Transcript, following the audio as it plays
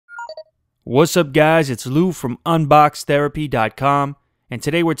What's up, guys? It's Lou from UnboxTherapy.com, and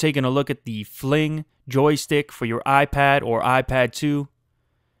today we're taking a look at the Fling Joystick for your iPad or iPad 2.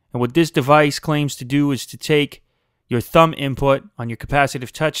 And what this device claims to do is to take your thumb input on your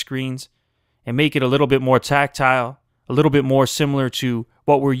capacitive touchscreens and make it a little bit more tactile, a little bit more similar to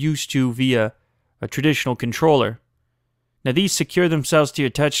what we're used to via a traditional controller. Now, these secure themselves to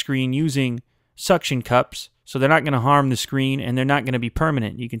your touchscreen using suction cups, so they're not going to harm the screen and they're not going to be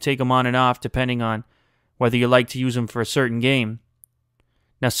permanent. You can take them on and off depending on whether you like to use them for a certain game.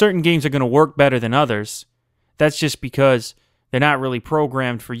 Now, certain games are going to work better than others. That's just because they're not really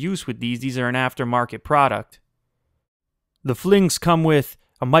programmed for use with these. These are an aftermarket product. The Flings come with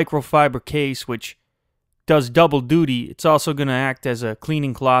a microfiber case which does double duty. It's also going to act as a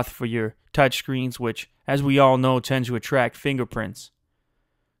cleaning cloth for your touchscreens, which, as we all know, tend to attract fingerprints.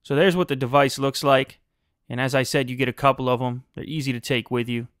 So there's what the device looks like. And as I said, you get a couple of them. They're easy to take with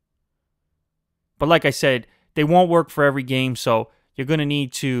you. But like I said, they won't work for every game, so you're going to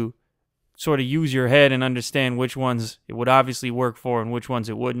need to sort of use your head and understand which ones it would obviously work for and which ones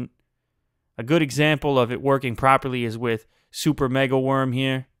it wouldn't. A good example of it working properly is with Super Mega Worm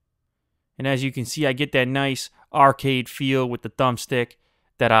here. And as you can see, I get that nice arcade feel with the thumbstick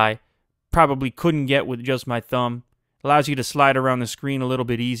that I probably couldn't get with just my thumb. Allows you to slide around the screen a little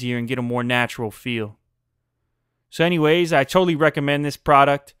bit easier and get a more natural feel. So anyways, I totally recommend this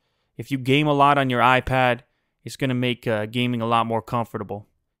product. If you game a lot on your iPad, it's going to make gaming a lot more comfortable.